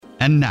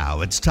And now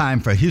it's time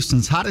for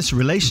Houston's hottest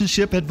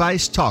relationship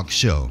advice talk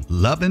show,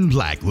 Love in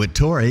Black with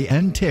Tori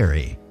and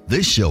Terry.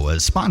 This show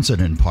is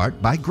sponsored in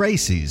part by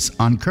Gracie's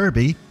on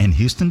Kirby in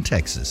Houston,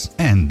 Texas,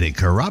 and the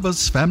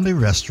Carrabba's Family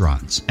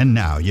Restaurants. And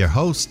now your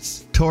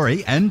hosts,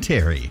 Tori and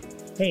Terry.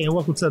 Hey, and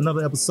welcome to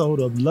another episode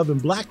of Love in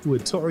Black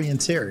with Tori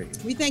and Terry.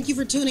 We thank you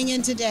for tuning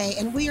in today,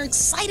 and we are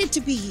excited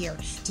to be here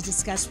to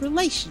discuss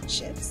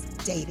relationships,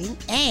 dating,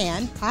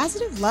 and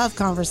positive love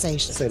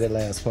conversation. Say that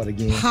last part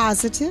again.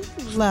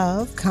 Positive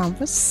love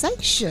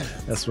conversation.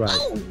 That's right.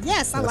 Oh,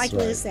 yes, I like the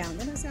way it sounds.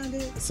 Doesn't that sound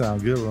good? It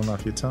sounds good. Rolling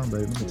off your tongue,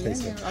 baby. Let me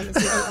taste it.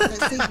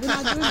 See, we're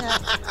not doing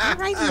that. You're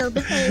right here.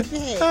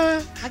 Behave.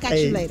 I got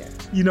you later.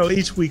 You know,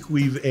 each week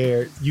we've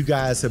aired, you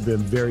guys have been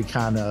very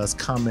kind to us,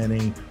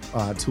 commenting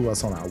to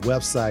us on our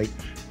website,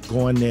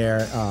 going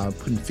there,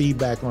 putting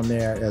feedback on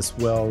there, as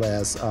well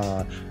as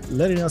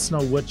letting us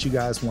know what you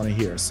guys want to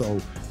hear. So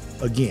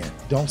again,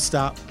 don't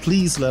stop.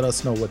 Please let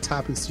us know what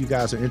topics you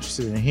guys are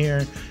interested in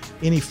hearing,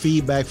 any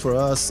feedback for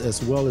us,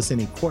 as well as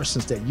any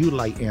questions that you'd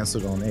like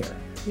answered on air.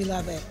 We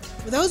love it.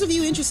 For those of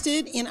you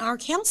interested in our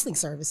counseling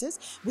services,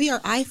 we are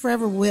I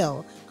Forever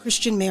Will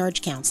Christian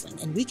Marriage Counseling,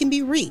 and we can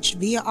be reached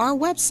via our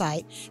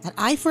website at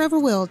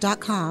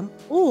iforeverwill.com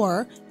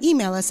or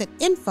email us at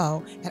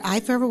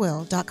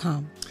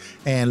info@iforeverwill.com.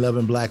 And Love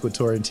in Black with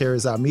Tori and Terry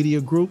is our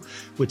media group,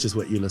 which is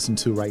what you listen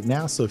to right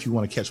now. So if you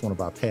want to catch one of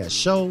our past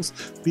shows,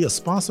 be a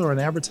sponsor or an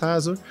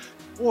advertiser,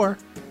 or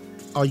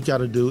all you got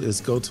to do is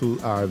go to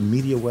our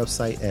media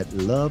website at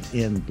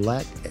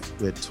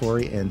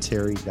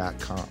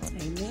loveinblack.toriandterry.com.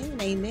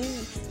 Amen,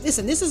 amen.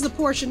 Listen, this is the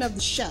portion of the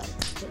show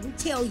that we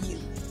tell you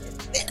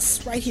that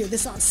this right here,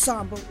 this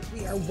ensemble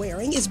we are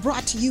wearing is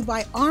brought to you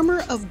by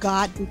Armor of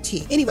God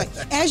Boutique. Anyway,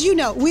 as you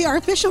know, we are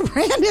official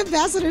brand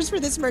ambassadors for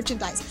this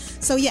merchandise.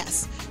 So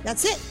yes,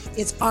 that's it.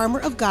 It's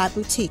Armor of God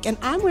Boutique. And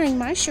I'm wearing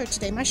my shirt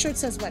today. My shirt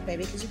says what,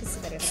 baby? Because you can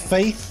see that.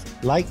 Faith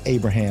like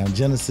Abraham,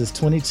 Genesis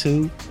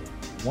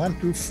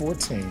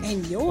 22:1-14.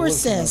 And yours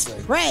says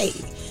pray.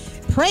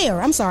 Prayer,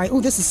 I'm sorry.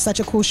 Oh, this is such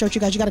a cool shirt,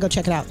 you guys. You got to go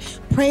check it out.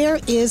 Prayer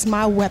is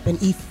my weapon.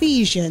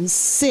 Ephesians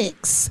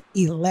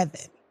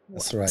 6:11.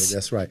 That's right.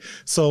 That's right.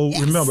 So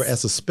remember,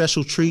 as a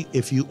special treat,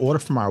 if you order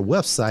from our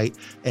website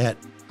at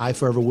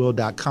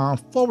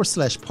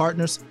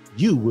iforeverwill.com/partners,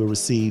 you will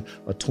receive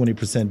a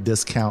 20%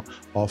 discount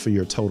off of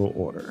your total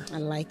order. I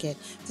like it.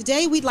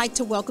 Today, we'd like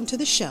to welcome to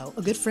the show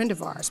a good friend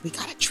of ours. We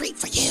got a treat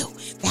for you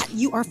that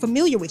you are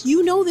familiar with.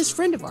 You know this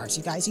friend of ours,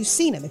 you guys. You've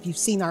seen him if you've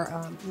seen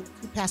our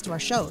past of our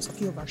shows, a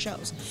few of our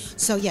shows.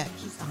 So yeah,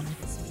 he's on it.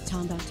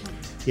 Tell him about time.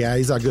 Yeah,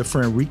 he's our good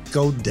friend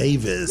Rico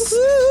Davis.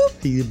 Woo-hoo!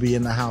 He'll be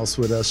in the house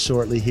with us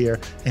shortly here,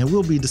 and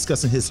we'll be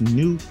discussing his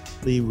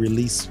newly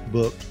released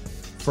book,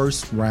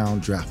 First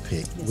Round Draft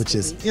Pick, which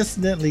is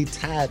incidentally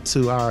tied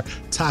to our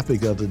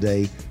topic of the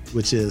day,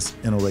 which is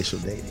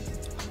interracial dating.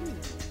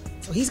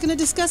 So he's going to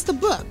discuss the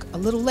book a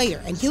little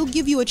later, and he'll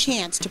give you a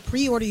chance to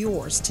pre-order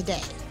yours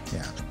today.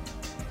 Yeah.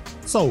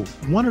 So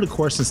one of the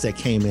questions that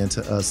came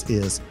into us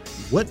is,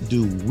 what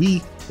do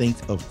we think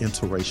of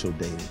interracial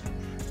dating?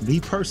 Me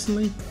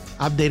personally,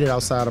 I've dated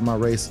outside of my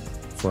race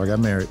before I got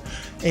married,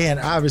 and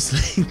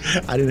obviously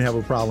I didn't have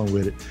a problem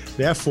with it.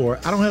 Therefore,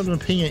 I don't have an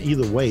opinion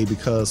either way,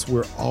 because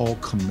we're all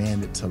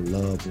commanded to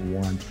love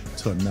one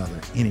to another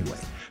anyway.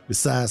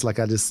 Besides, like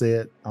I just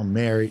said, I'm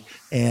married,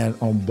 and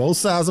on both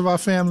sides of our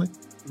family,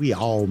 we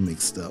all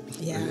mixed up.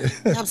 Yeah,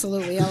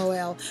 absolutely.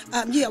 LOL.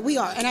 Yeah, we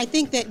are. And I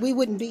think that we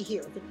wouldn't be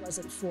here if it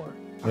wasn't for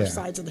our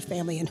sides of the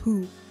family and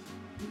who,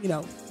 you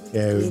know,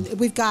 I mean,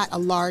 we've got a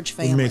large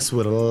family. We mix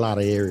with a lot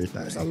of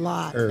everything. There's a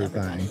lot of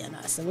everybody in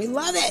us, and we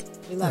love it.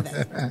 We love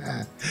it.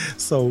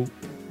 So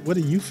what do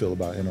you feel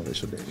about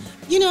interracial dating?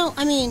 You know,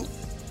 I mean,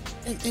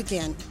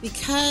 again,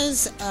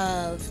 because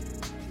of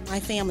my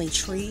family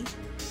tree,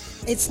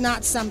 it's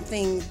not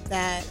something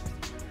that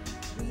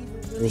we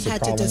really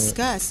had to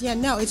discuss. Yeah,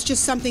 no, it's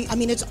just something, I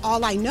mean, it's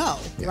all I know,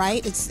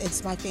 right?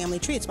 It's my family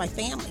tree. It's my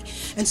family.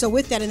 And so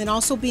with that, and then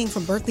also being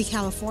from Berkeley,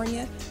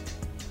 California,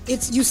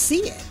 you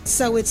see it,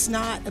 so it's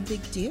not a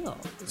big deal.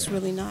 It's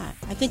really not.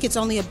 I think it's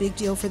only a big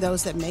deal for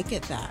those that make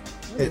it that.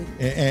 Really.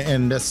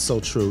 And that's so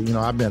true. You know,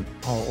 I've been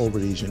all over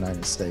these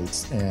United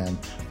States, and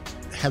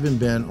having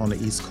been on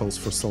the East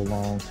Coast for so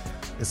long,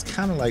 it's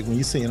kind of like when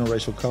you see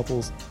interracial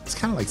couples, it's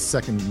kind of like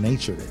second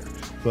nature there.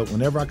 But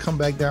whenever I come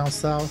back down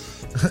south,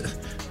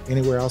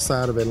 anywhere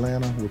outside of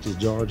Atlanta, which is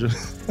Georgia,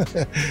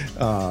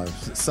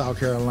 South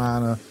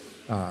Carolina,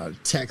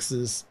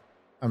 Texas,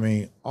 I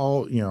mean,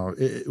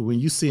 when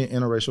you see an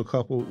interracial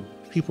couple,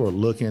 people are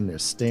looking, they're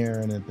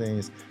staring and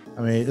things.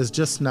 I mean, it's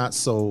just not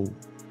so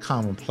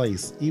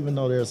commonplace, even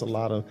though there's a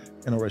lot of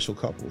interracial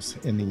couples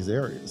in these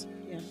areas.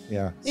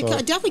 Yeah. It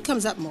definitely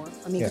comes up more.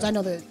 I mean, because I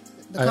know the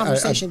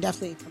conversation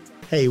definitely comes up.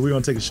 Hey, we're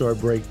going to take a short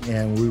break,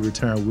 and when we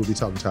return, we'll be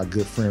talking to our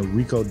good friend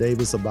Rico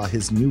Davis about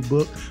his new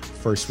book,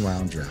 First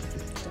Round Draft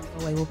Pick. Don't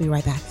go away. We'll be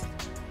right back.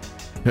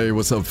 Hey,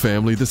 what's up,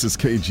 family? This is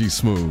KG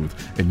Smooth,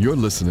 and you're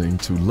listening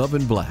to Love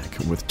and Black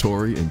with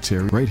Tori and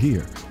Terry right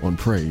here on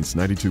Praise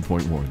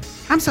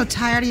 92.1. I'm so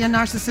tired of your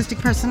narcissistic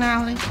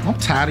personality. I'm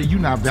tired of you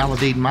not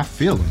validating my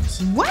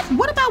feelings. What?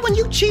 What about when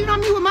you cheated on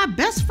me with my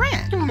best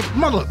friend?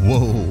 Mother.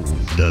 Whoa,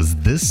 does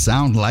this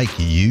sound like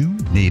you?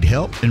 Need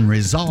help in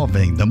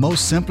resolving the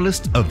most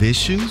simplest of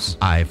issues?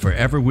 I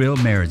Forever Will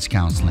Marriage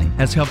Counseling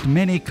has helped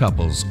many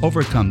couples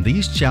overcome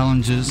these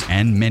challenges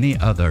and many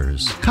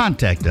others.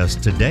 Contact us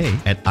today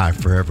at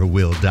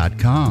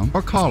iforeverwill.com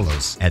or call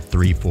us at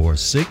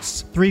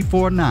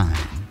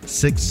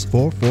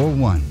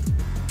 346-349-6441.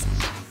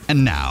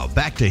 And now,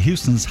 back to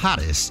Houston's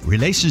hottest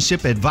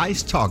relationship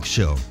advice talk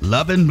show,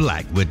 Love and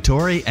Black with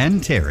Tori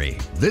and Terry.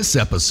 This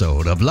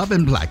episode of Love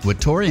and Black with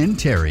Tori and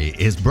Terry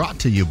is brought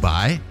to you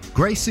by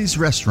Gracie's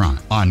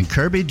Restaurant on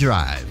Kirby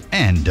Drive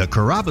and the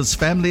Carrabba's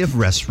family of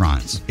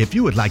restaurants. If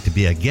you would like to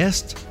be a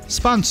guest,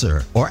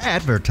 sponsor, or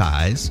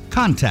advertise,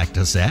 contact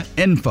us at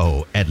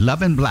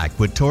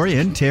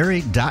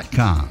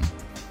info@loveandblackwithtoriandterry.com.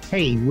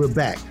 Hey, we're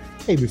back.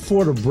 Hey,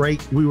 before the break,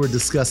 we were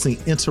discussing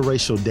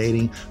interracial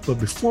dating.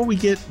 But before we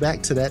get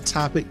back to that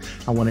topic,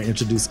 I want to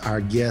introduce our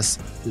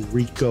guest,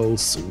 Rico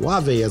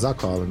Suave, as I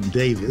call him,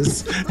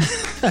 Davis.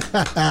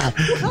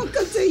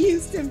 Welcome to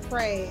Houston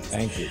Praise.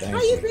 Thank you.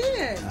 How you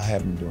been? I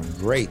have been doing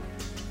great.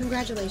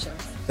 Congratulations.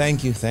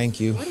 Thank you.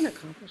 What an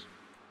accomplishment.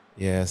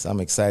 Yes, I'm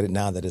excited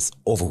now that it's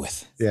over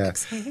with. Yeah.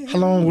 How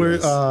long were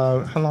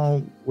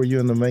you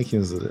in the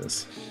makings of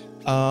this?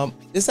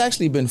 It's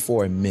actually been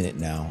for a minute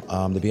now.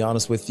 To be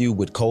honest with you,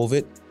 with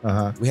COVID,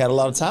 we had a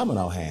lot of time on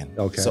our hand.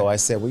 Okay. So I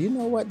said, well, you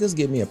know what? This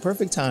gives me a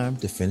perfect time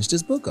to finish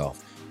this book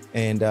off.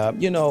 And,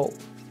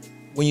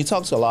 when you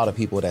talk to a lot of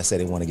people that say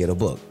they want to get a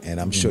book,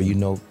 and I'm sure you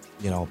know,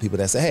 people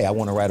that say, hey, I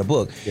want to write a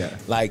book. Yeah.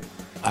 Like,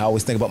 I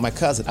always think about my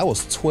cousin. I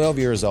was 12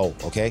 years old,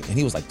 okay? And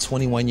he was like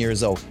 21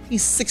 years old.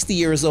 He's 60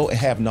 years old and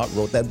have not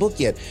wrote that book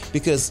yet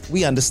because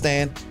we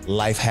understand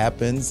life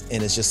happens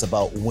and it's just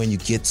about when you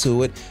get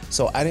to it.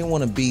 So I didn't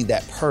want to be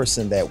that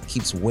person that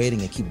keeps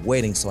waiting and keep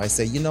waiting. So I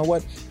said, you know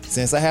what?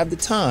 Since I have the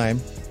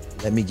time,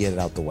 let me get it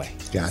out the way.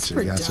 Gotcha.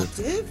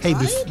 Hey, Hey,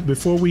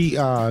 before we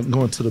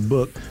go into the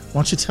book, why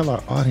don't you tell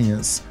our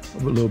audience a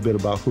little bit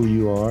about who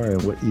you are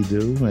and what you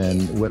do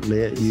and what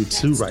led you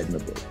to writing the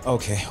book?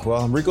 Okay,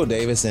 well, I'm Rico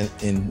Davis,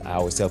 and I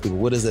always tell people,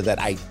 what is it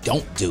that I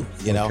don't do,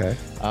 Okay.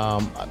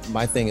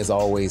 My thing is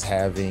always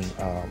having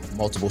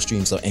multiple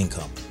streams of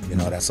income.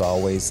 That's I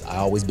always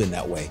been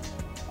that way.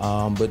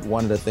 But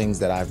one of the things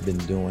that I've been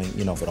doing,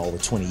 for over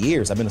 20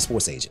 years, I've been a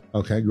sports agent.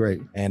 Okay,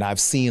 great. And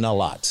I've seen a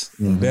lot,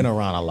 been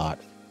around a lot.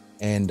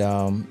 And,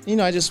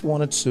 I just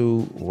wanted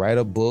to write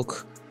a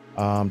book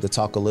to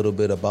talk a little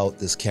bit about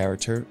this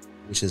character,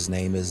 which his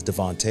name is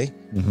Devontae.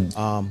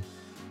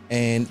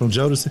 And from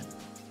Jodeci?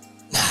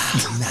 Nah.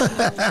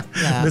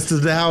 Mr.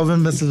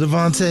 Dalvin, Mr.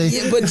 Devontae.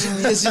 Yeah, but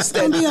it's just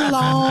that. It's going to be a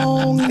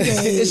long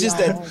day. It's just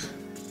that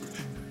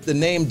the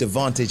name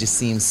Devontae just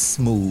seems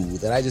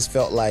smooth. And I just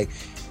felt like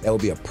that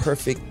would be a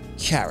perfect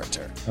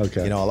character.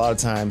 Okay. A lot of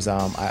times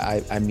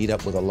I meet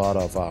up with a lot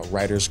of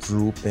writers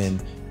group,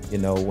 and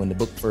when the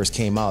book first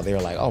came out, they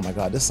were like, oh my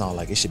God, this sounds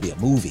like it should be a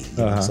movie.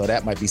 So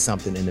that might be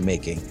something in the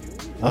making.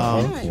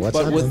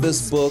 But with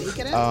this book,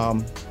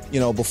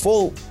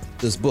 before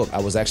this book, I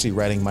was actually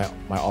writing my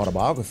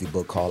autobiography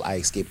book called I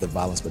Escaped the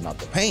Violence But Not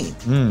the Pain.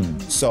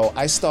 So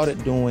I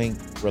started doing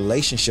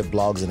relationship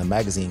blogs in a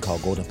magazine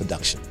called Golden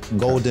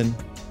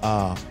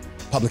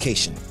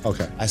Publication.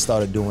 Okay. I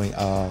started doing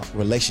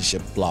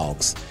relationship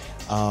blogs.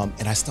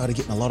 And I started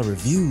getting a lot of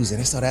reviews, and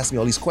they started asking me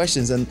all these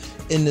questions. And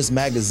in this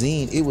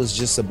magazine, it was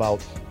just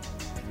about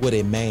what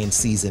a man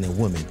sees in a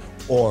woman,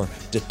 or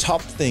the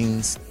top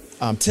things,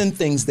 10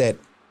 things that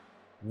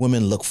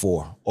women look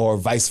for, or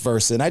vice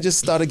versa. And I just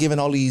started giving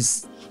all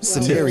these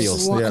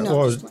scenarios.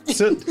 Or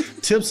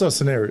tips or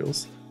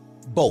scenarios?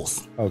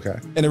 Both. Okay.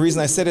 And the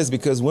reason I said it is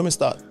because women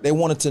they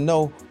wanted to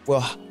know,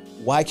 well,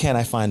 why can't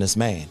I find this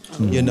man?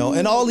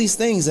 And all these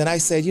things. And I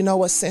said, you know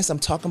what, since I'm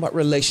talking about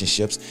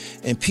relationships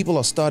and people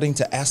are starting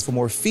to ask for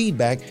more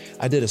feedback,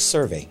 I did a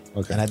survey.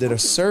 Okay. And I did a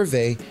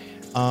survey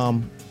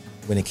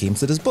when it came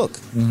to this book.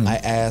 I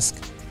asked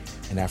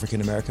an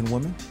African-American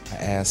woman, I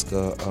asked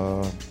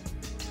a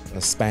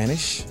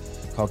Spanish,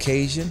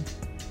 Caucasian,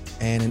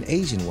 and an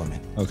Asian woman.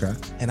 Okay.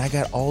 And I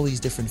got all these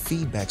different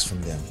feedbacks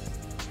from them.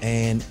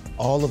 And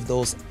all of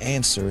those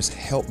answers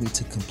helped me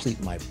to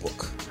complete my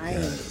book.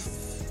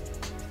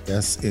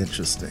 That's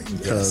interesting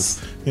because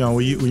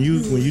when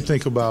you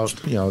think about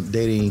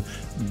dating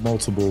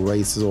multiple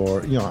races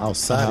or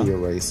outside of your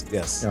race,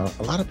 a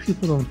lot of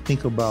people don't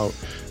think about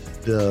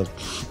the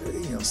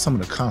some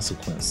of the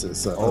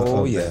consequences.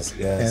 Yes.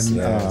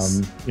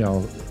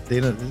 They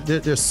don't.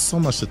 There's so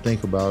much to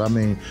think about. I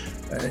mean,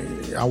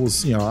 I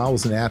was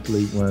an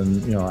athlete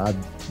when I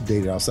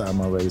dated outside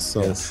my race,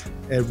 so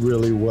it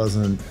really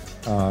wasn't.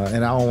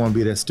 And I don't want to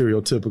be that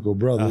stereotypical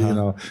brother,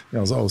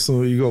 so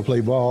soon you go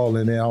play ball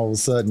and then all of a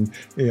sudden,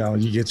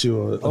 you get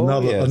you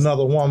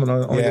another woman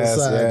on your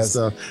side.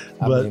 So,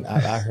 but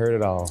I heard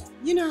it all.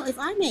 If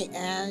I may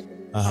add, we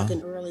were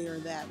talking earlier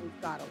that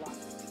we've got a lot of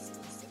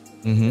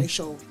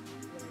racial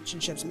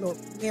relationships,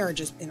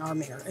 marriages in our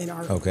marriage, in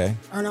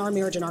our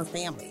marriage and our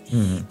family.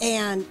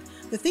 And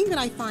the thing that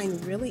I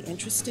find really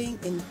interesting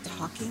in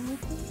talking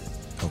with them,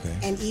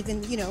 and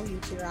even you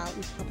hear out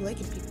in public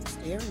and people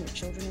stare and their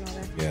children and all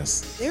that.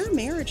 Yes, their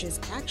marriages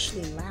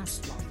actually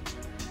last long.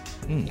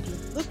 If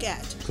you look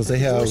at because they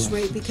have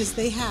rate, because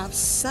they have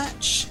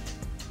such.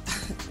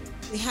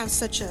 They have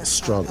such a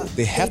struggle.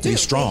 They have to be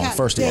strong,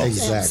 first of all.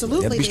 Exactly.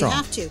 Absolutely, they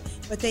have to.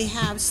 But they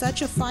have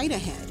such a fight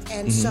ahead.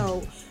 And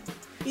so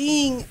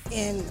being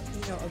in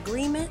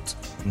agreement,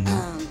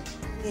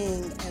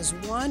 being as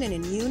one and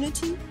in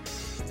unity,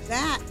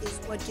 that is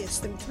what gets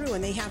them through.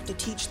 And they have to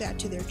teach that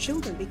to their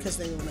children because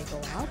they when they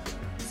go out,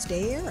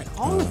 stare and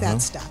all of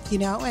that stuff,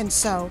 And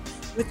so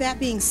with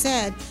that being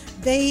said,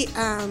 they're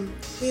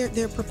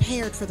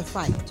prepared for the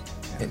fight.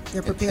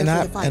 They're prepared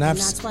for the fight, and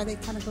that's why they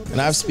kind of go.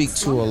 And I've speak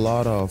to a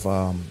lot of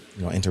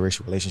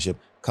interracial relationship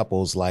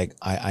couples. Like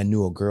I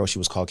knew a girl; she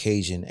was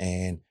Caucasian,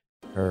 and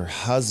her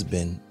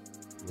husband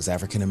was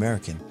African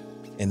American,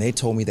 and they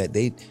told me that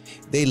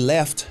they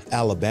left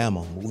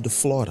Alabama, moved to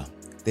Florida.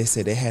 They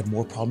said they had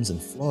more problems in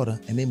Florida,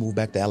 and they moved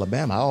back to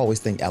Alabama. I always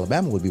think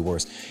Alabama would be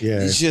worse.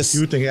 Yeah, it's just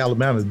you think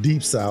Alabama's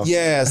deep south.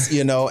 Yes,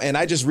 and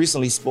I just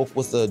recently spoke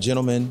with a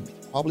gentleman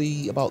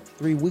probably about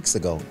 3 weeks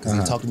ago because he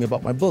talked to me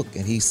about my book,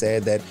 and he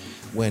said that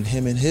when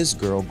him and his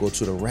girl go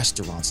to the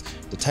restaurants,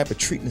 the type of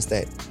treatments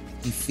that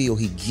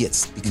he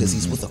gets because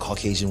he's with a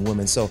Caucasian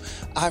woman. So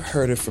I've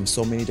heard it from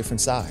so many different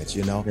sides,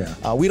 We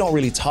don't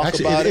really talk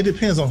about it. It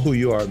depends on who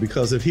you are,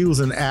 because if he was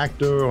an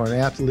actor or an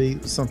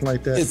athlete, something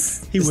like that,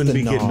 he wouldn't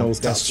be getting those.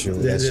 That's true.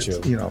 That's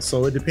true.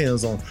 So it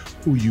depends on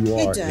who you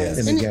are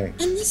in the game.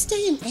 And this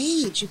day and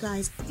age, you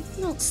guys,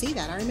 people don't see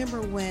that. I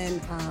remember when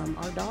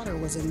our daughter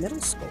was in middle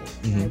school,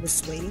 and I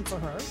was waiting for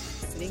her,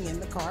 sitting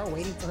in the car,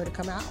 waiting for her to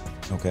come out.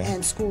 Okay.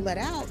 And school let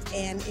out,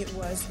 and it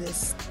was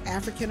this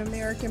African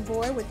American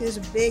boy with this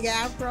big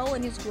afro,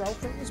 and his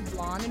girlfriend was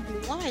blonde and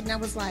blue-eyed, and I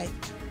was like,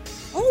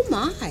 "Oh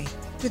my!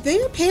 Did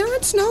their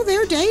parents know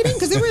they're dating?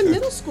 Because they were in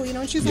middle school,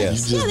 And she was like, "You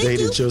just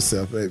dated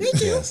yourself, baby." They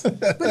do. Yes.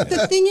 But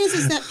the thing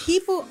is that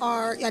people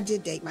are. I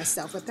did date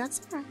myself, but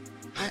that's all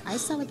right. I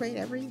celebrate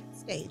every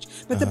stage.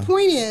 But the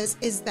point is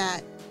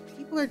that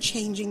people are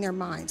changing their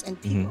minds,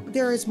 and people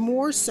there is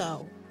more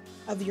so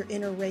of your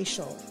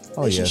interracial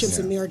relationships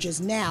and marriages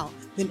now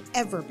than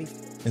ever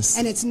before.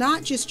 And it's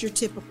not just your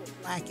typical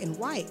black and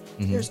white.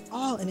 There's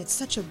and it's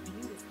such a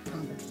beautiful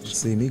combination.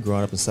 See, me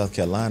growing up in South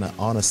Carolina,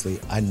 honestly,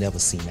 I never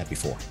seen that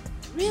before.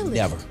 Really?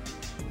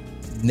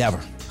 Never. Wow.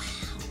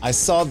 I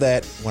saw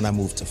that when I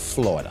moved to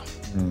Florida.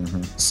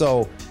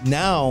 So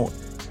now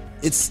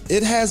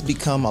it has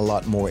become a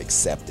lot more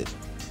accepted.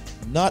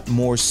 Not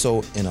more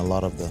so in a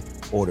lot of the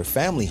older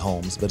family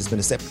homes, but it's been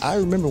accepted. I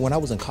remember when I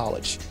was in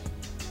college,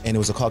 and it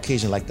was a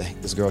Caucasian, like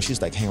this girl, she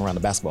was like hanging around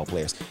the basketball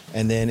players.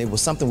 And then it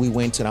was something we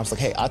went to, and I was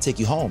like, "Hey, I'll take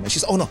you home." And she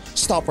said, "Oh no,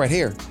 stop right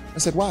here." I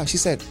said, "Why?" She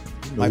said,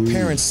 "My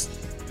parents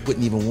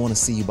wouldn't even want to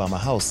see you by my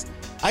house."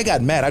 I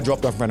got mad. I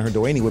dropped off in front of her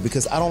door anyway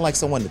because I don't like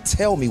someone to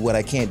tell me what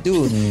I can't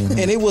do.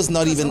 And it was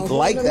not even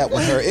like that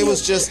with her. It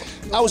was just,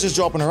 I was just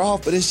dropping her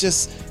off, but it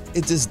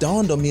just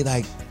dawned on me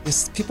like,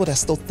 there's people that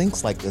still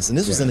thinks like this. And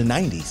this was in the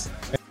 90s.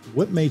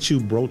 What made you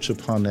broach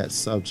upon that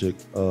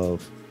subject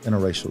of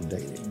interracial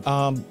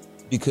dating?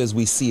 Because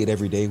we see it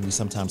every day. We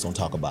sometimes don't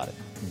talk about it.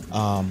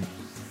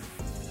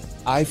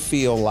 I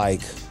feel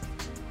like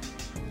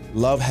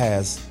love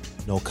has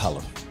no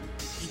color.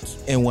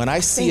 And when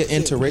I see an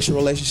interracial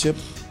relationship,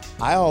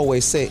 I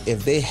always say,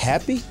 if they're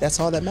happy, that's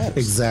all that matters.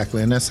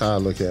 Exactly, and that's how I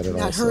look at it.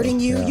 Not hurting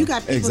you. Yeah. You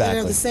got people that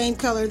are the same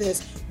color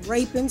that's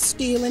raping,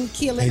 stealing,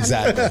 killing.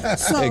 Exactly.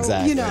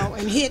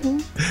 And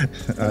hitting.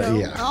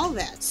 All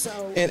that. So.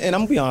 And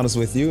I'm gonna be honest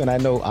with you, and I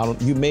know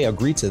you may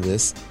agree to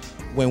this.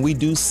 When we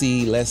do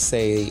see, let's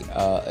say,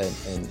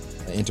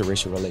 an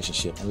interracial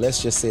relationship, and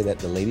let's just say that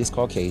the lady is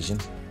Caucasian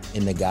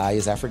and the guy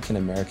is African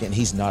American, and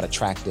he's not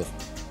attractive.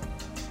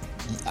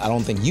 I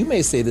don't think you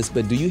may say this,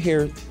 but do you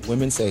hear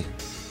women say,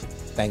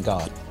 "Thank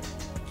God"?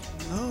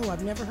 No,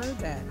 I've never heard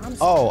that.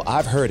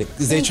 I've heard it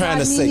because they're trying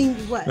to say,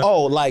 what?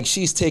 like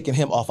she's taking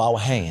him off our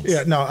hands.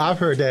 Yeah, no, I've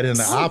heard that in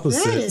the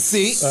opposite.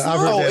 I've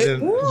heard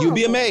that you'd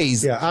be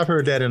amazed. Yeah, I've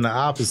heard that in the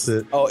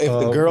opposite. If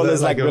the girl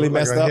is like really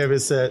messed up, heavy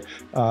set,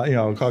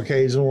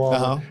 Caucasian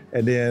woman,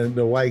 and then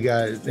the white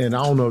guy, and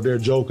I don't know if they're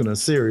joking or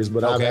serious,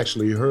 but I've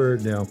actually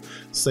heard them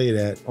say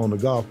that on the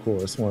golf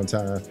course one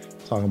time.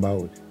 Talking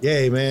about,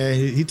 yeah, man,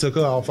 he took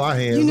her off our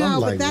hands. I'm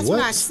like, but that's what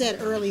I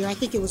said earlier. I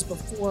think it was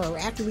before or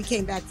after we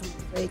came back from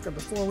the break or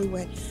before we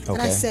went.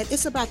 And I said,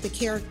 it's about the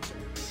character,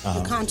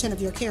 the content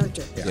of your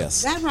character.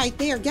 Yes. That right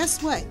there,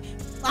 guess what?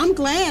 I'm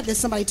glad that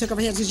somebody took her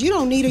hands because you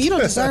don't need her. You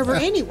don't deserve her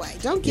anyway.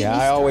 Don't get me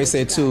I always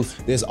say, too,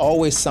 there's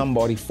always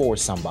somebody for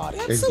somebody.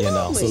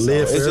 Absolutely. So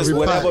live for it's just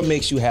everybody. whatever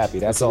makes you happy.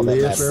 That's all that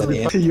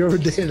matters. You ever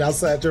dated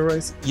outside your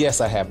race?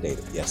 Yes, I have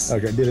dated. Yes.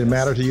 Okay. Did it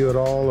matter to you at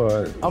all?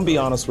 Or I'm gonna be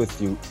honest with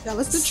you. Tell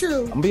us the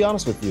truth. I'm gonna be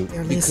honest with you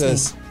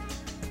because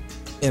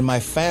in my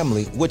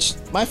family, which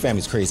my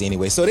family's crazy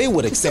anyway, so they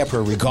would accept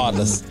her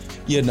regardless.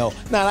 Now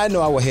I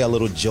know I would hear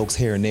little jokes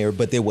here and there,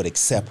 but they would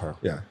accept her.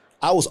 Yeah.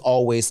 I was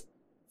always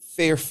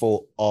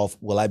fearful of,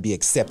 will I be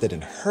accepted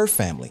in her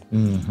family?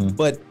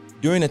 But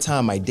during the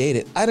time I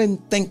dated, I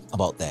didn't think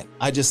about that.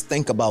 I just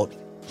think about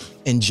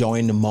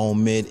enjoying the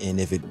moment, and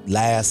if it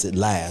lasts, it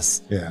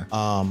lasts. Yeah.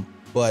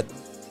 But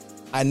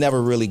I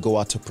never really go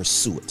out to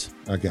pursue it.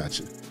 I got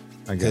you.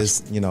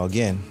 Because,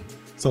 again.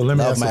 So let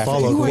me ask a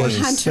follow-up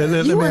question.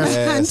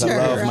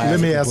 Let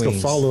me ask a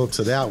follow-up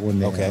to that one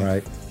then, okay.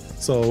 Right?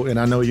 So, and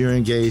I know you're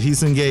engaged.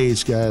 He's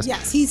engaged, guys.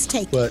 Yes, he's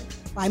taken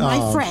by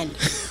my friend.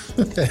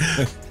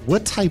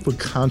 What type of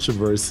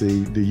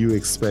controversy do you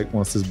expect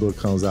once this book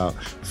comes out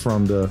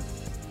from the,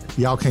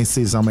 y'all can't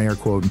see this, I'm air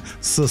quoting,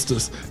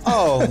 sisters?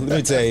 Oh, let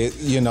me tell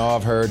you,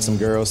 I've heard some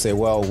girls say,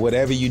 well,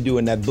 whatever you do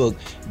in that book,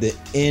 the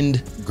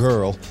end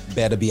girl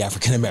better be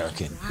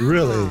African-American.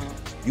 Really?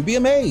 You'd be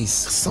amazed.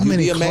 So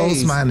many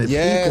close-minded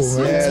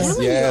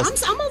people.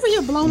 Yes. I'm over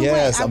here blown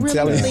away. I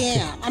really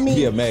am. I mean,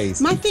 be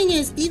amazed. My thing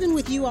is, even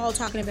with you all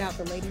talking about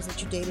the ladies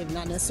that you dated,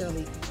 not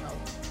necessarily,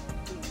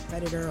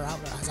 predator or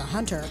as a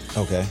hunter.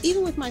 Okay.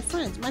 Even with my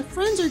friends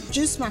are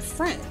just my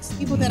friends.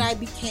 People that I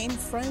became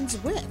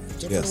friends with,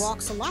 different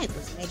walks of life. I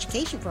was in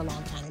education for a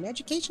long time. In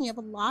education, you have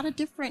a lot of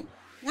different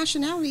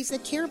nationalities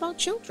that care about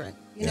children.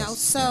 You know,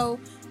 so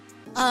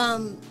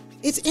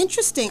it's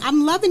interesting.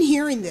 I'm loving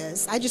hearing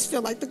this. I just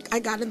feel like I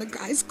got in the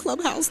guys'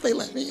 clubhouse. They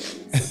let me in.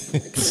 Hanging out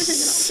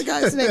with the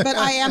guys today. But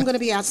I am going to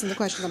be asking the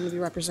question. I'm going to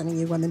be representing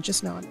you women.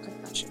 Just know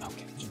I'm not you.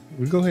 Okay.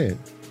 Well, go ahead.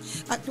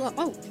 You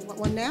want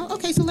one now?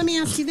 Okay, so let me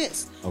ask you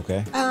this.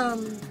 Okay.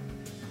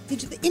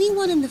 Did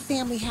anyone in the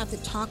family have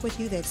to talk with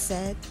you that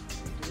said,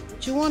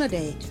 what you want to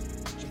date?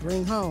 What you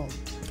bring home?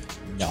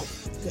 No,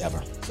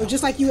 never. So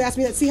just like you asked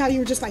me that, see how you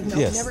were just like, no,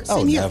 never.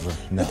 Same here. Never.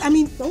 No. But, I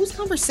mean, those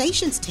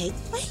conversations take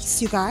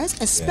place, you guys,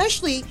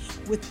 especially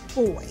with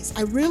boys.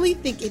 I really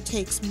think it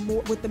takes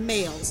more with the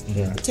males.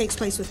 Yeah. It takes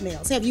place with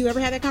males. Have you ever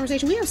had that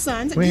conversation? We have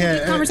sons. We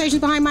had conversations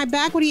behind my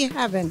back. What are you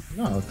having?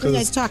 No, what are you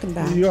guys talking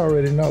about? You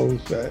already know,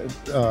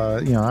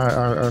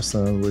 our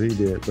son, what he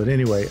did. But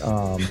anyway,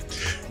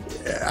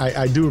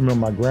 I do remember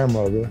my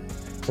grandmother.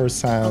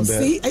 First time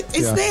see,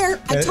 it's there.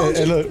 I told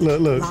you.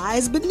 Look.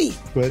 Lies beneath.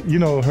 But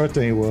her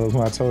thing was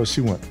when I told her,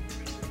 she went,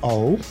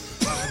 oh.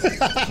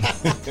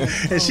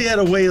 And she had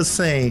a way of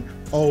saying,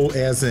 oh,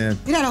 as in.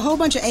 It had a whole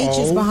bunch of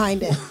H's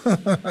behind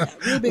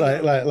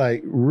it.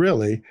 Like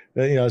really?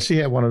 She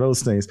had one of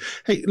those things.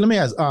 Hey, let me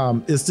ask,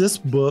 is this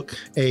book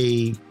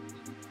a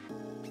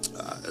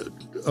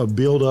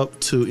build up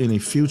to any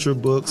future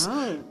books?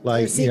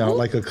 Like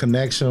a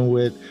connection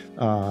with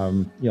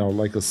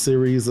like a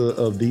series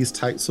of these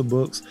types of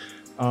books,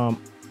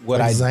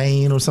 like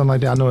Zane or something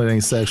like that. I know it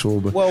ain't sexual,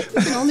 but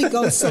we can only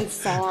go so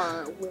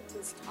far with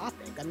this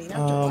topic. I mean,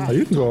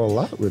 you can go a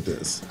lot with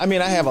this. I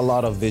mean, I have a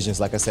lot of visions.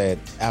 Like I said,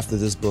 after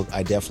this book,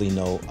 I definitely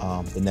know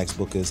the next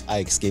book is I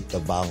Escaped the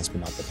Violence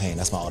but Not the Pain.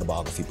 That's my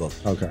autobiography book.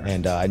 Okay.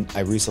 And I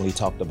recently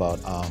talked about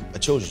a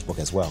children's book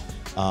as well,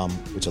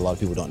 which a lot of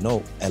people don't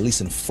know. At least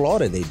in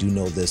Florida, they do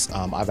know this.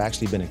 I've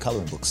actually been in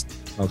coloring books.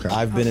 Okay.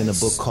 I've been in a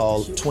book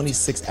called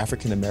 26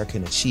 African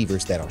American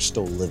Achievers That Are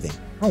Still Living.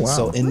 Oh, wow.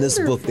 So in this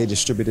book, they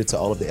distributed to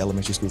all of the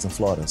elementary schools in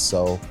Florida.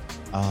 So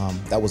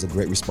that was a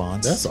great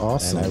response. That's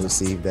awesome. And I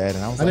received that.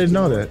 And I didn't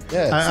know that.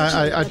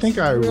 Yeah. I think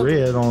I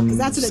read on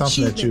that's an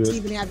something that you. To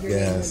even have your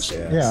name and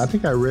shit. Yeah, I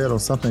think I read on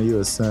something you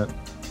had sent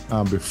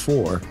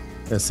before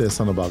that said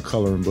something about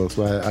coloring books,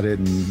 but I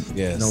didn't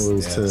know it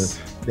was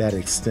to that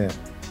extent.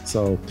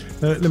 So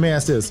let me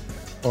ask this.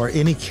 Are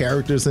any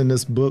characters in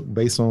this book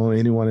based on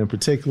anyone in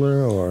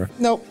particular, or?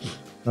 Nope.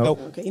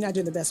 Okay, you're not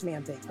doing the best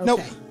man thing. Okay.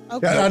 Nope.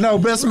 Okay. I know,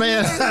 best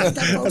man.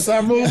 That's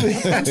our movie.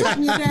 I'm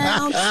shutting you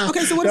down.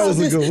 Okay, so what that about was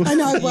this? A good one. I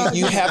know. Well,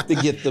 you have to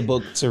get the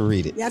book to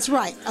read it. That's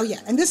right. Oh yeah,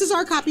 and this is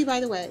our copy, by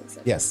the way.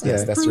 So yes,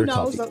 that's your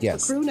copy.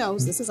 Yes, the crew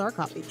knows this is our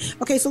copy.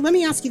 Okay, so let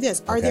me ask you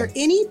this: are there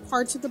any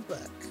parts of the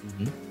book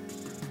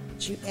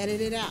that you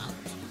edited out,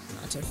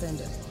 not to offend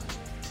anyone?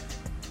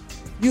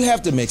 You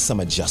have to make some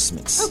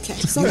adjustments. Okay,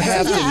 so you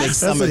have to make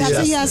some adjustments.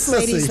 That's a yes,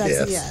 ladies.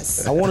 That's a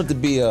yes. I want it to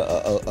be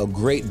a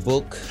great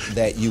book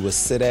that you would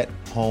sit at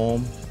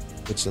home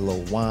with your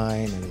little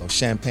wine and a little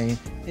champagne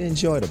and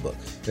enjoy the book.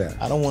 Yeah.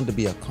 I don't want it to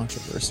be a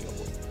controversial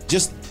book.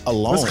 Just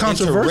alone, it's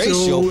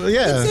controversial.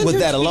 Interracial, with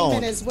that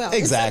alone. As well.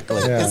 Exactly.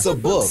 It's a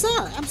book.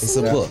 It's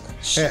a book.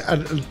 Hey,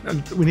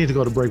 we need to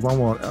go to break, but I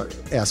want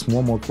to ask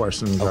one more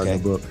question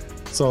regarding the book.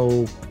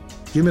 So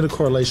give me the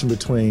correlation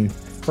between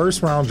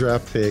first round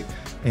draft pick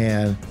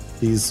and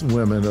these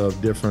women of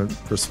different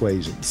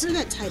persuasions. Where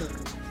did that title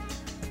come?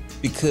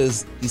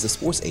 Because he's a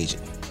sports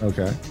agent.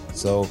 Okay.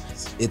 So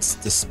it's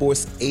the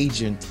sports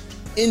agent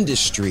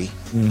industry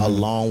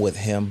along with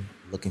him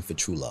looking for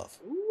true love.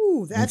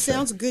 Ooh, that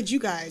sounds good, you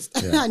guys.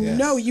 I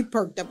know you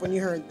perked up when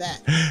you heard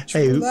that.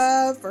 True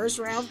love, first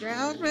round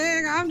draft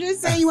pick. I'm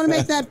just saying you want to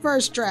make that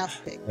first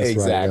draft pick.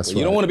 Exactly.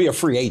 You don't want to be a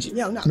free agent.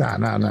 No.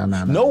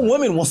 No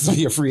woman wants to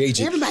be a free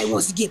agent. Everybody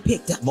wants to get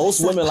picked up.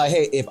 Most women like,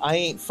 hey, if I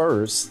ain't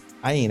first,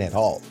 I ain't at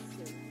all.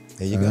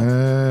 There you go.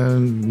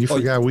 And you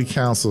forgot we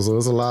counsel, so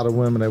there's a lot of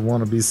women that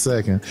want to be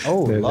second.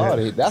 Oh,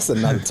 Lordy. That's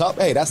another top.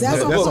 Hey, that's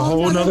a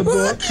whole nother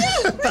book.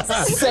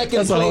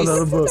 Second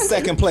place.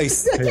 Second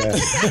place. Yeah.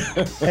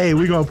 Hey,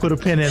 we're going to put a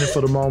pin in it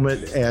for the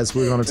moment as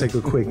we're going to take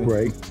a quick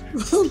break.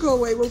 We'll go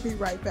away. We'll be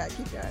right back,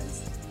 you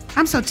guys.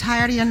 I'm so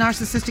tired of your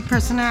narcissistic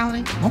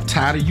personality. I'm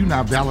tired of you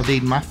not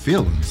validating my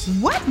feelings.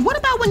 What? What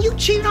about when you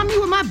cheated on me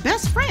with my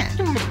best friend?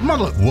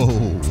 Mother.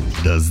 Whoa,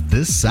 does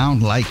this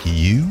sound like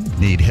you?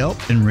 Need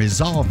help in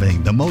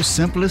resolving the most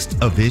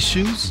simplest of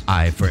issues?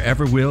 I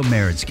Forever Will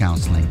Marriage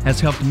Counseling has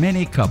helped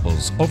many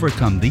couples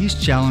overcome these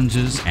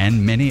challenges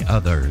and many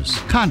others.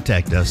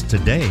 Contact us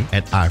today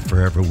at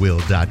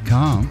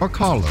iforeverwill.com or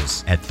call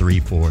us at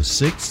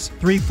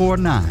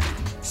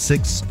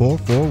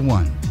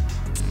 346-349-6441.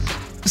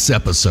 This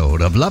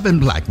episode of Love in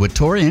Black with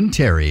Tori and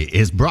Terry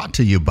is brought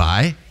to you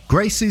by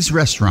Gracie's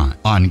Restaurant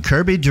on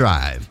Kirby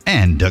Drive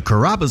and the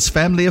Carrabba's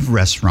family of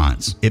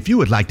restaurants. If you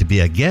would like to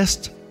be a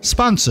guest,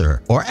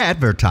 sponsor, or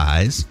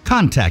advertise,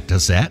 contact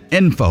us at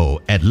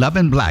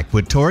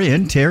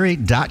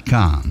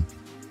info@loveandblackwithtoriandterry.com.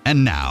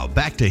 And now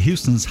back to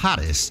Houston's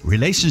hottest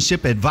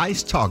relationship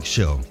advice talk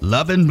show,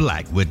 Love in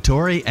Black with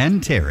Tori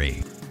and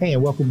Terry. Hey,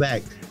 and welcome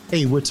back.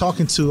 Hey, we're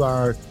talking to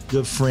our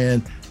good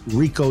friend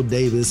Rico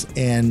Davis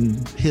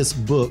and his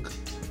book,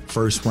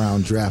 First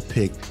Round Draft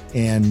Pick,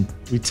 and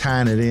we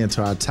tying it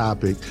into our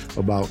topic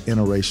about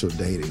interracial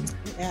dating.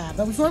 Yeah,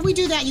 but before we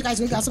do that, you guys,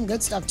 we got some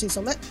good stuff too.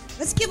 So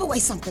let's give away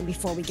something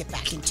before we get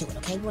back into it,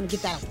 okay? We want to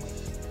get that out of the way.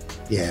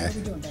 Yeah. What are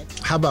we doing, babe?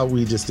 How about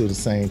we just do the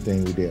same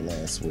thing we did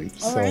last week?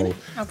 All right.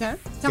 Okay.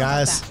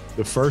 Guys,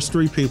 the first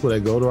 3 people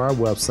that go to our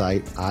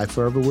website,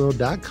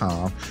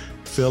 iforeverwill.com,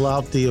 fill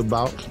out the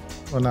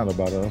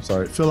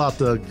fill out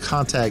the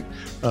contact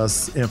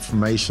us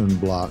information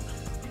block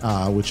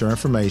with your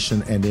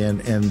information, and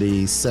then in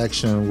the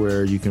section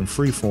where you can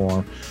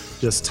freeform,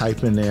 just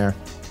type in there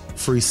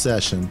free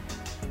session.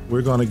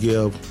 We're going to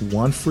give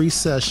 1 free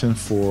session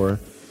for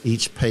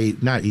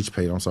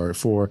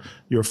for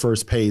your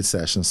first paid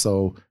session.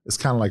 So it's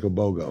kind of like a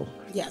BOGO.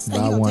 Yes, and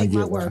you don't take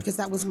my word because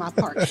that was my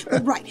part.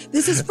 But right,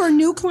 this is for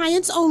new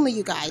clients only,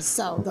 you guys.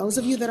 So those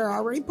of you that are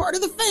already part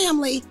of the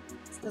family,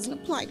 this doesn't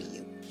apply to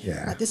you.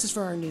 Yeah. But this is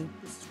for our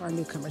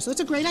newcomers. So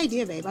it's a great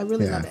idea, babe. I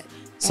really love it.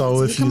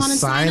 So if you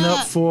sign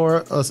up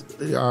for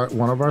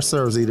one of our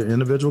services, either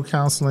individual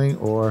counseling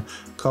or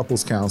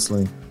couples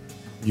counseling,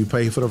 you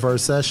pay for the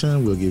first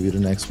session, we'll give you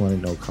the next one at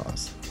no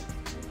cost.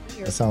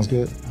 That sounds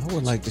good. I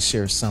would like to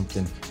share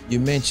something. You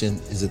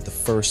mentioned, is it the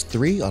first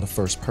 3 or the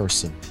first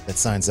person that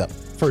signs up?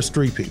 First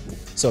 3 people.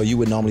 So you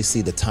would normally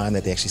see the time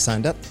that they actually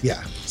signed up?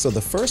 Yeah. So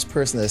the first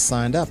person that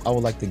signed up, I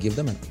would like to give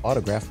them an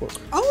autograph book.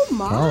 Oh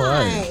my. All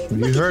right.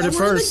 You heard it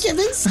first. We're in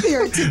the giving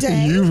spirit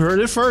today. You heard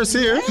it first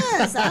here.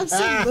 Yes,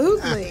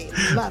 absolutely.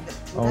 Love it.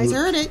 You guys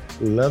heard it.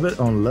 Love it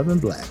on Love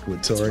and Black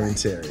with Tori and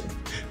Terry.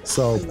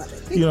 So, I love it.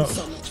 Thank you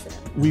so much for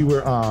that. We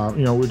were,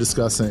 we're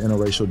discussing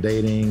interracial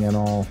dating and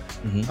all.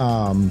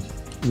 Mm-hmm.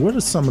 What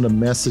are some of the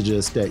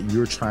messages that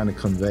you're trying to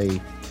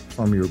convey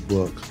from your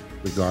book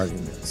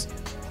regarding this?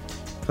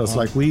 Because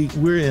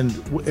we're in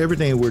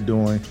everything we're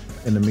doing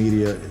in the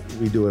media,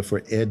 we do it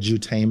for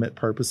edutainment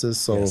purposes.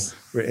 So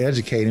we're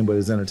educating, but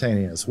it's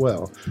entertaining as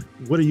well.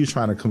 What are you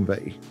trying to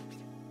convey?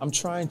 I'm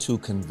trying to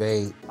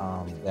convey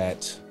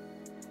that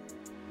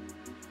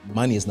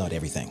money is not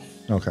everything.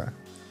 Okay.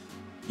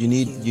 You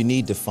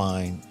need to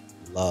find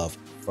love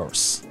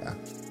first. Yeah.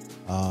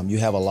 You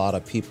have a lot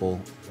of people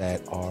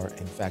that are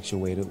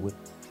infatuated with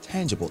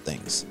tangible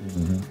things.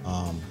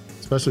 Mm-hmm.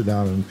 Especially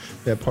down in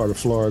that part of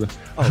Florida.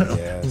 Oh,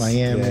 yes.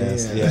 Miami.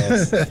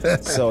 Yes.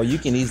 So you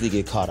can easily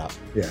get caught up.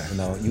 Yeah.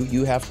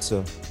 You have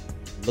to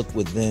look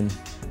within,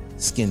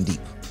 skin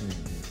deep.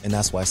 Mm-hmm. And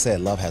that's why I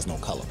said love has no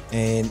color.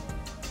 And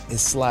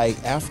it's like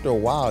after a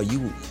while,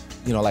 you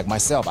know, like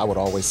myself, I would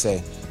always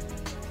say,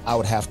 I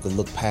would have to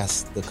look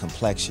past the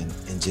complexion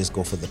and just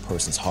go for the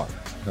person's heart.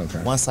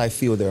 Okay. Once I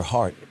feel their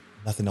heart,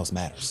 nothing else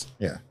matters.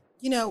 Yeah.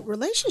 You know,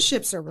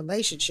 relationships are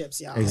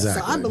relationships, y'all.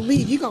 Exactly. So I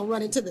believe you're going to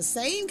run into the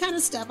same kind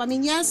of stuff. I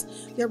mean, yes,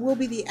 there will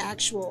be the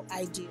actual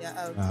idea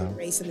of the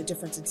race and the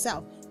difference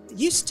itself.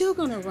 You're still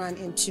going to run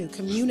into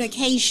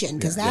communication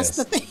because that's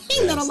the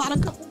thing that a lot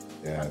of couples.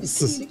 Yeah.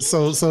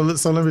 So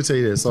let me tell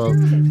you this. So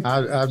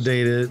I've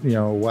dated,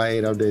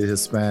 white. I've dated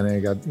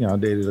Hispanic. I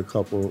dated a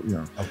couple,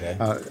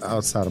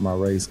 outside of my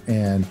race,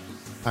 and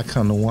I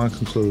come to one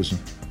conclusion.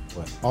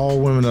 What? All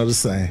women are the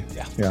same.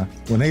 Yeah.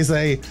 When they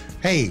say,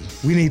 "Hey,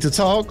 we need to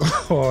talk,"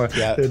 or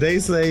they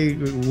say,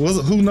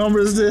 "Who number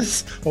is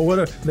this?" or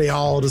whatever, they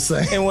all the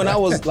same. And when I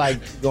was like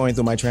going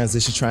through my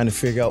transition, trying to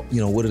figure out,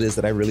 what it is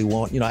that I really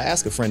want, I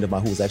asked a friend of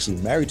mine who was actually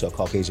married to a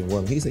Caucasian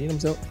woman. He said, let me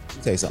tell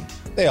you something.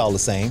 They all the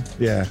same.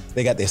 Yeah.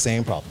 They got their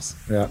same problems.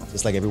 Yeah.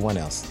 Just like everyone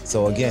else.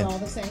 So again, they're all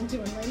the same too.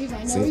 And ladies,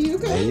 I know you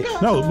can.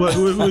 No, but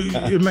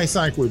it may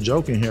sound like we're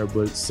joking here,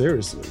 but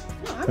seriously.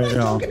 No, I'm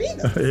not joking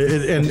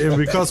either. And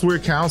because we're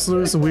counselors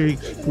and we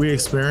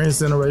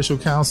experience interracial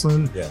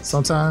counseling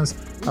sometimes,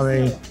 I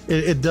mean,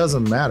 it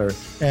doesn't matter.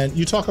 And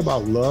you talk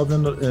about love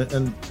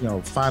and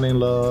finding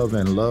love,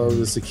 and love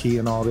is the key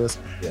and all this.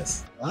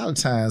 Yes. A lot of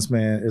times,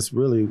 man, it's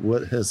really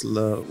what does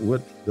love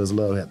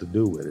have to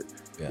do with it?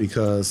 Yeah.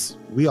 Because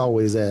we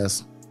always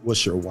ask,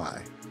 what's your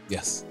why?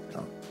 Yes.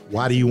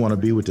 Why do you want to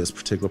be with this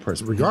particular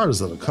person,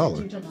 regardless of the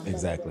color?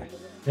 Exactly.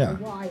 Yeah.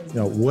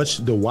 What's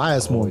the why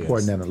is more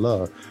important than the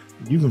love.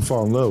 You can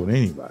fall in love with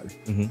anybody.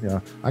 Mm-hmm.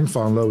 I can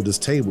fall in love with this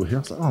table here.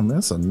 I was like, oh man,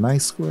 that's a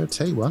nice square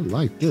table. I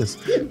like this.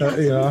 You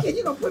gonna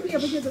put me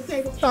up against the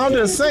table? I'm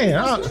just saying.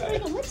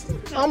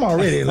 I'm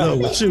already in love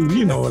with you.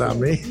 You know what I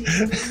mean?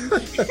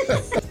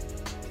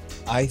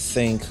 I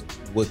think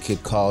what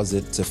could cause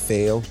it to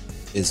fail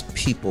is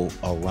people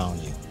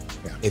around you.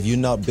 Yeah. If you're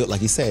not built,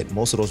 like you said,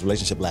 most of those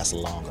relationships last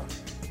longer.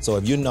 So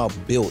if you're not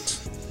built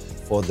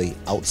for the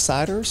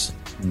outsiders,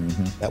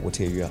 that will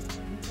tear you up. You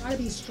gotta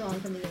be strong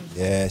from the inside.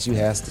 Yes, you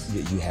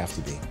have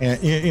to be.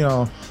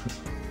 And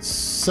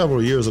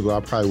several years ago, I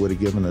probably would have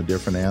given a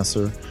different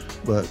answer,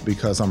 but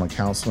because I'm a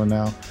counselor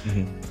now,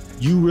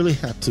 you really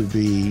have to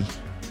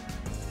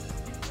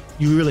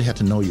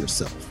know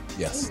yourself.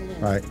 Yes.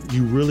 Right.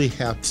 You really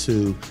have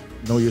to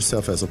know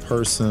yourself as a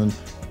person,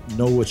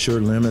 know what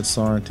your limits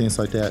are and things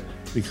like that.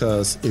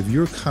 Because if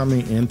you're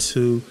coming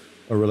into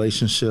a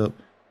relationship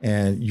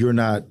and you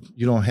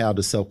don't have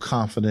the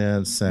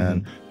self-confidence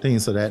and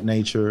things of that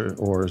nature,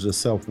 or the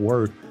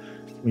self-worth,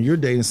 when you're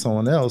dating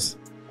someone else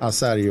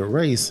outside of your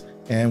race,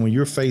 and when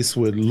you're faced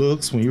with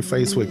looks, when you're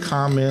faced with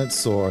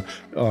comments or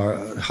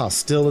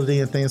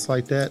hostility and things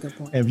like that,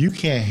 and if you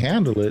can't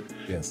handle it,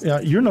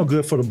 you're no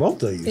good for the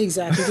both of you.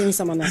 Exactly. Give me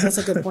someone else. That's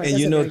a good point.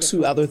 And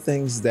two other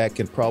things that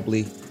can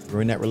probably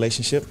ruin that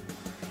relationship: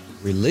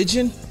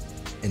 religion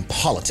and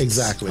politics.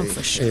 Exactly. Oh,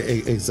 for sure.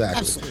 Exactly.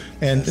 Absolutely.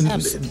 And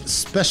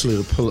especially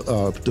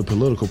the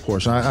political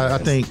portion. I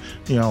think,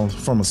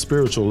 from a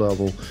spiritual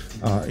level,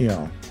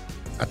 I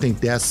think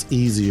that's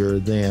easier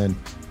than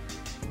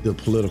the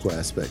political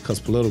aspect, because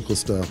political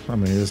stuff, I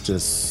mean, it's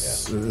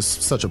just it's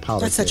such a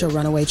politics. That's such a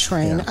runaway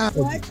train. Yeah.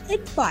 What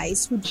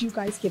advice would you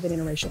guys give an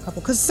interracial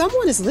couple? Because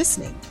someone is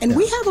listening, and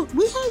we have a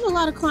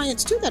lot of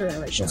clients too that are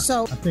interracial. Yeah.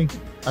 So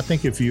I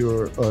think if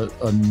you're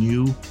a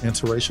new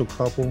interracial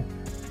couple,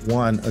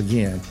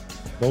 again,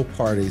 both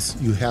parties,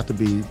 you have to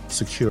be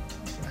secure.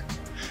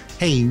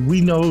 Hey, we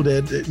know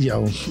that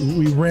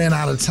we ran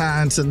out of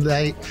time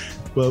tonight,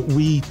 but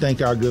we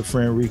thank our good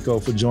friend Rico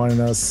for joining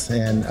us,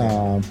 and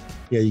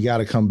you got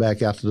to come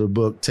back after the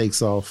book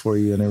takes off for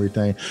you and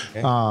everything.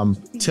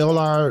 Okay. Tell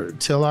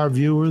our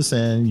viewers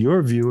and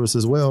your viewers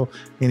as well,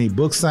 any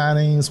book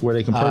signings where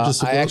they can purchase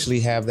the book. I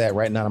actually have that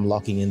right now. I'm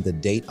locking in the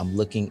date. I'm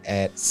looking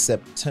at that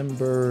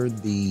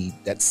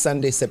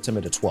Sunday,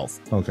 September the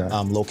 12th. Okay.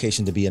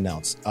 Location to be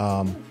announced.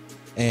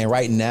 And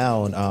right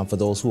now, for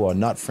those who are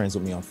not friends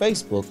with me on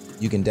Facebook,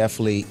 you can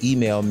definitely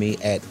email me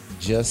at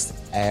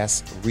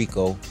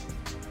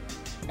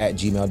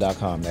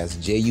justaskrico@gmail.com. That's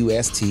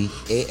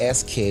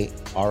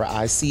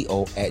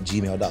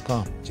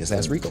justaskrico@gmail.com. Just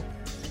ask Rico.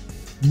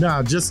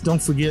 Now, just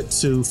don't forget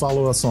to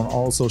follow us on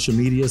all social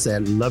medias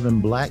at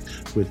Lovin' Black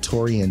with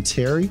Tori and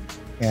Terry.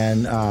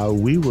 And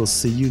we will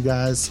see you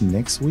guys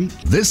next week.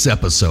 This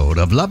episode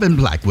of Lovin'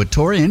 Black with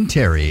Tori and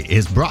Terry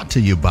is brought to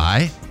you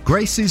by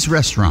Gracie's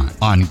Restaurant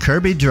on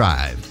Kirby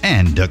Drive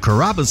and the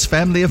Carrabba's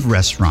family of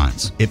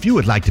restaurants. If you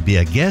would like to be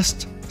a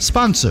guest,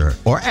 sponsor,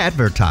 or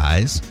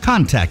advertise,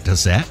 contact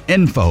us at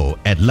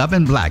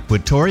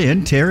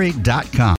info@lovingbblackwithtoriandterry.com.